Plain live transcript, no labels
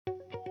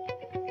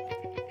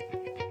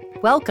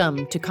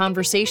Welcome to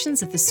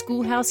Conversations at the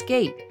Schoolhouse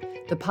Gate,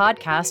 the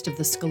podcast of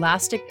the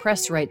Scholastic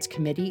Press Rights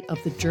Committee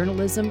of the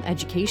Journalism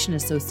Education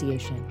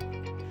Association.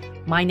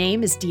 My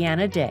name is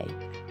Deanna Day.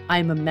 I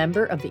am a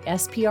member of the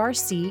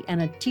SPRC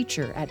and a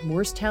teacher at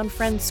Moorestown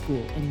Friends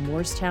School in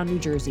Moorestown, New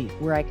Jersey,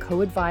 where I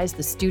co-advise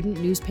the student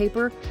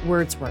newspaper,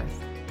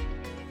 Wordsworth.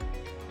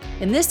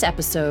 In this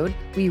episode,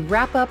 we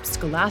wrap up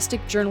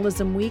Scholastic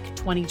Journalism Week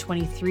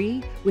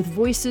 2023 with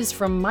voices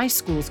from my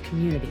school's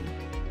community.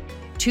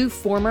 Two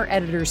former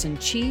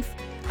editors-in-chief,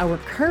 our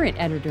current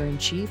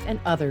editor-in-chief, and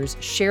others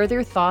share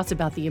their thoughts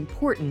about the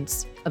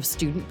importance of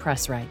student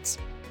press rights.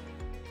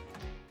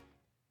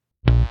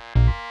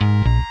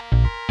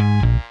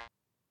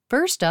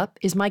 First up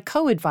is my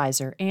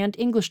co-advisor and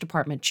English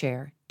department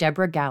chair,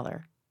 Deborah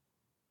Galler.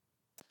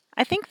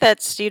 I think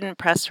that student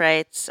press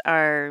rights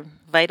are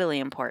vitally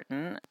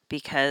important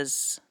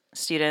because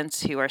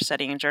students who are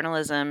studying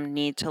journalism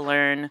need to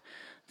learn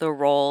the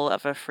role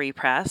of a free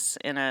press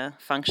in a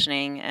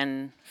functioning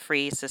and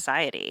free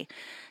society.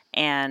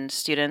 And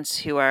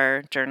students who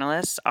are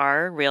journalists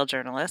are real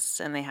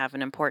journalists, and they have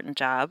an important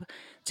job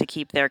to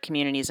keep their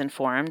communities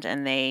informed,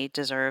 and they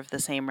deserve the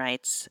same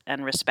rights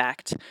and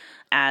respect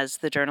as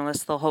the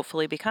journalists they'll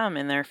hopefully become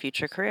in their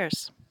future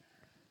careers.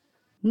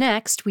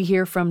 Next, we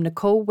hear from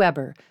Nicole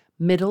Weber,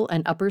 middle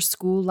and upper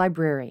school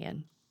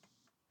librarian.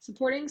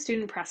 Supporting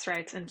student press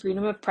rights and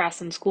freedom of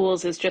press in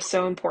schools is just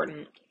so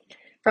important.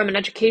 From an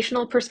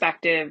educational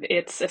perspective,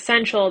 it's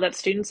essential that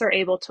students are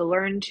able to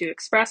learn to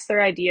express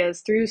their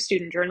ideas through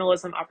student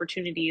journalism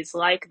opportunities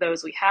like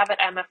those we have at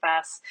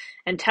MFS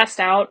and test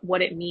out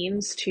what it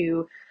means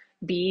to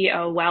be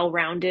a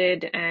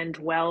well-rounded and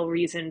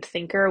well-reasoned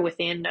thinker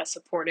within a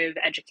supportive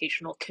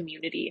educational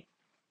community.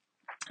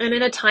 And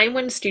in a time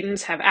when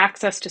students have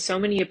access to so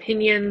many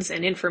opinions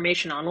and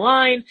information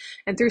online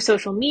and through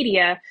social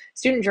media,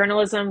 student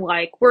journalism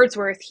like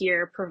Wordsworth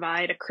here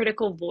provide a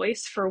critical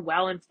voice for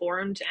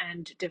well-informed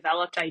and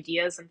developed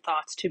ideas and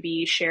thoughts to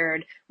be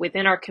shared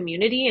within our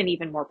community and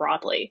even more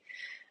broadly.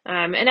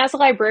 And as a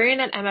librarian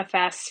at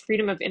MFS,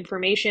 freedom of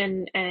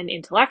information and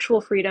intellectual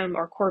freedom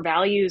are core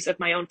values of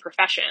my own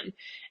profession.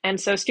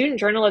 And so student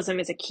journalism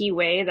is a key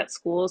way that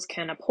schools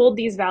can uphold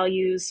these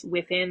values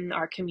within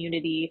our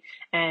community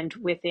and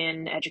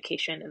within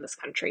education in this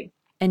country.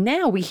 And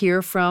now we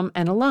hear from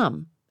an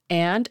alum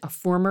and a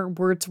former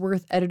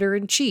Wordsworth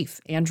editor-in-chief,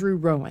 Andrew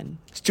Rowan.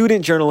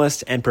 Student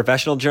journalists and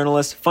professional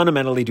journalists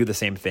fundamentally do the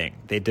same thing.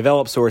 They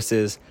develop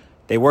sources,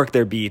 they work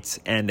their beats,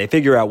 and they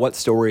figure out what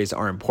stories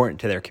are important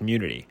to their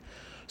community.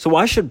 So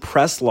why should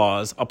press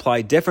laws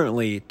apply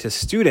differently to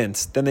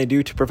students than they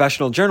do to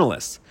professional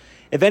journalists?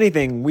 If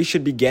anything, we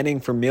should be getting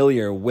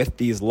familiar with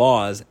these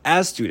laws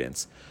as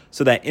students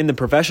so that in the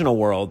professional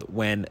world,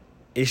 when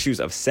issues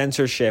of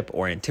censorship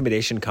or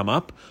intimidation come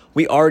up,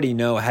 we already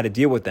know how to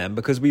deal with them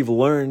because we've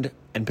learned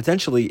and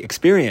potentially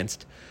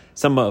experienced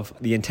some of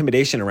the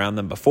intimidation around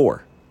them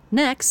before.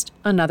 Next,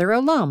 another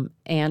alum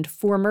and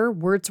former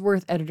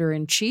Wordsworth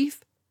editor-in-chief,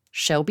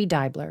 Shelby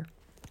Deibler.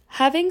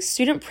 Having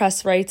student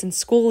press rights and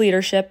school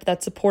leadership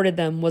that supported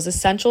them was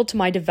essential to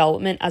my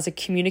development as a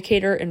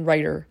communicator and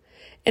writer.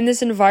 In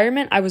this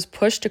environment, I was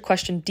pushed to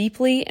question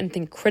deeply and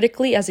think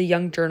critically as a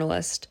young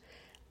journalist.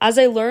 As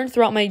I learned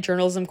throughout my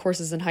journalism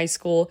courses in high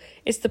school,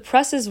 it's the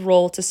press's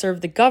role to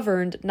serve the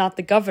governed, not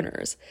the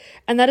governors,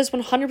 and that is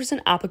 100%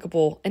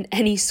 applicable in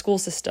any school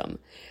system.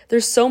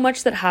 There's so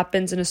much that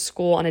happens in a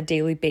school on a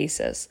daily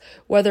basis,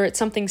 whether it's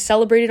something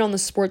celebrated on the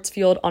sports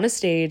field on a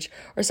stage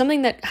or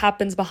something that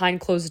happens behind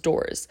closed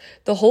doors.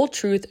 The whole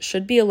truth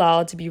should be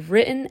allowed to be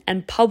written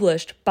and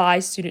published by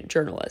student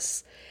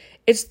journalists.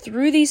 It's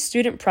through these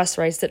student press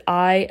rights that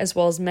I, as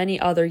well as many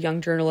other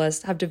young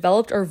journalists, have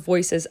developed our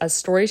voices as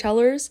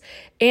storytellers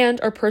and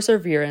our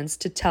perseverance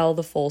to tell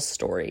the full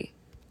story.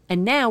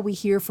 And now we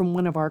hear from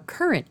one of our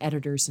current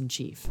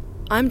editors-in-chief.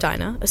 I'm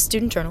Dinah, a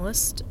student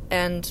journalist,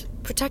 and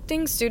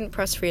protecting student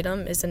press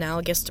freedom is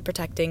analogous to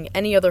protecting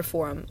any other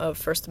form of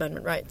First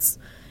Amendment rights.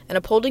 And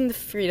upholding the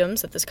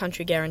freedoms that this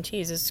country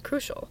guarantees is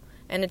crucial.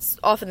 And it's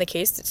often the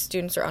case that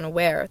students are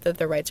unaware that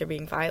their rights are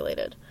being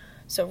violated.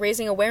 So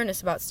raising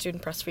awareness about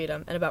student press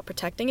freedom and about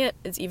protecting it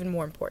is even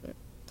more important.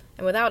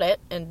 And without it,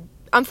 and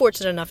I'm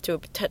fortunate enough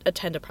to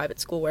attend a private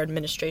school where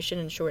administration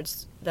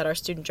ensures that our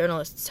student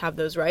journalists have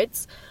those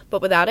rights, but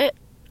without it,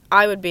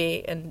 I would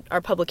be, and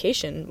our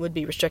publication would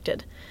be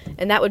restricted.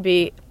 And that would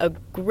be a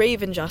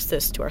grave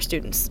injustice to our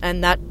students,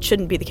 and that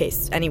shouldn't be the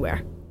case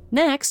anywhere.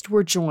 Next,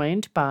 we're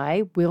joined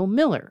by Will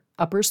Miller,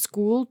 Upper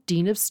School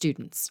Dean of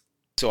Students.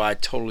 So I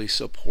totally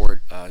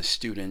support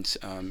students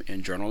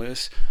in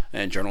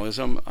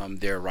journalism,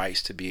 their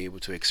rights to be able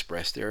to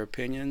express their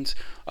opinions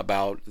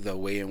about the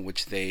way in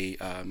which they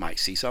might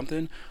see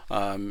something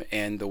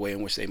and the way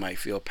in which they might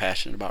feel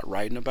passionate about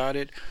writing about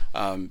it,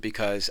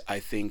 because I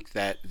think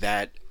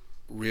that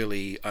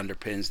really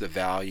underpins the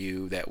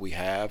value that we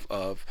have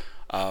of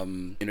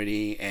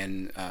community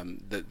and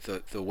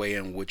the way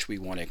in which we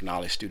want to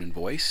acknowledge student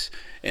voice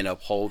and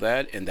uphold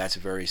that, and that's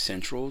very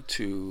central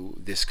to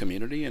this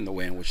community and the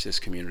way in which this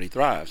community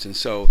thrives. And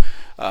so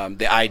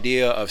the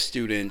idea of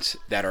students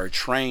that are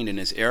trained in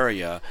this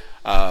area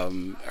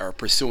are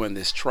pursuing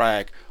this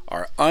track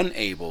are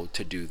unable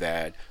to do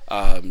that,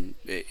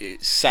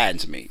 it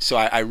saddens me. So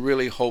I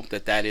really hope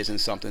that that isn't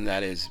something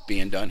that is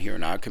being done here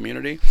in our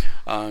community.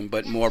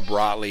 But more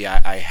broadly,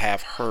 I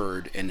have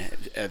heard and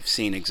have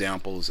seen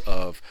examples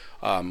of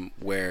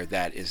where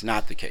that is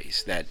not the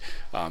case, that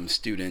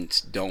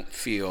students don't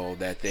feel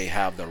that they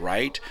have the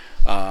right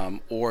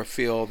or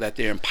feel that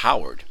they're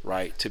empowered,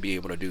 right, to be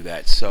able to do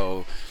that.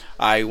 So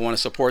I want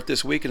to support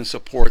this week and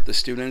support the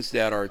students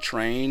that are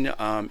trained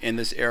in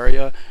this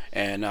area,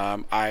 and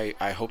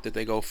I hope that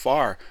they go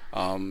far,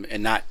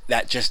 and not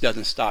that just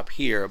doesn't stop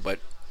here, but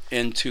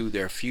into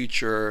their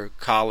future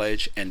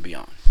college and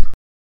beyond.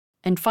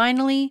 And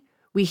finally,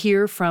 we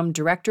hear from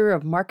Director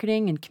of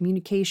Marketing and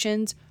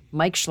Communications,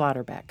 Mike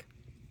Schlotterbeck.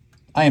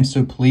 I am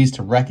so pleased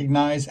to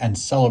recognize and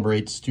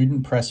celebrate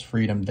Student Press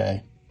Freedom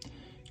Day.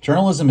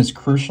 Journalism is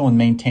crucial in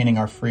maintaining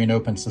our free and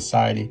open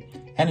society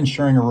and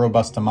ensuring a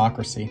robust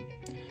democracy.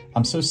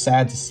 I'm so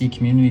sad to see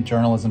community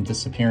journalism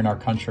disappear in our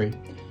country,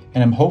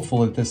 and I'm hopeful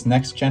that this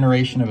next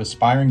generation of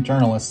aspiring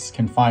journalists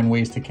can find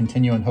ways to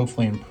continue and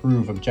hopefully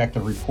improve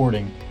objective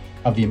reporting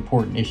of the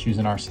important issues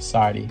in our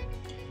society.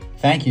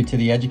 Thank you to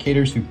the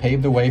educators who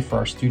paved the way for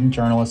our student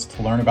journalists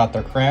to learn about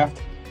their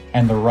craft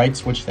and the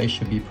rights which they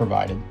should be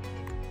provided.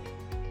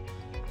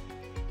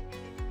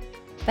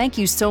 Thank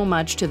you so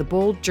much to the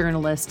bold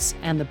journalists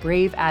and the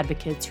brave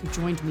advocates who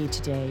joined me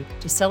today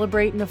to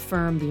celebrate and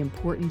affirm the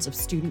importance of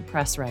student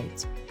press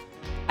rights.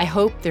 I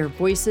hope their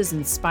voices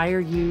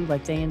inspire you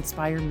like they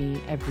inspire me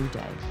every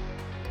day.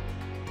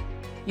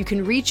 You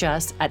can reach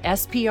us at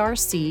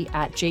sprc@jea.org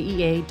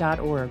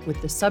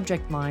with the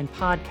subject line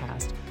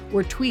podcast,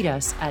 or tweet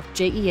us at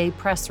JEA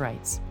Press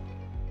Rights.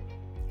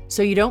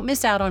 So you don't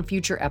miss out on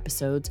future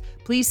episodes,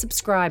 please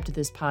subscribe to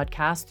this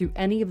podcast through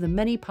any of the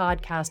many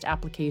podcast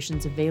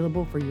applications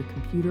available for your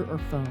computer or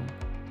phone.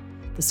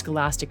 The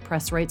Scholastic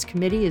Press Rights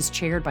Committee is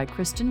chaired by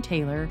Kristen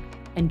Taylor,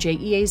 and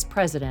JEA's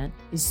president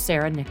is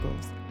Sarah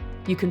Nichols.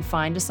 You can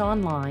find us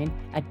online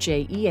at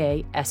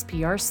jeasprc.org.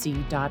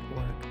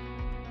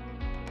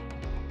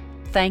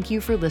 Thank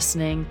you for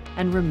listening,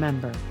 and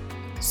remember,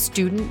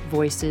 student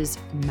voices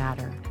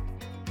matter.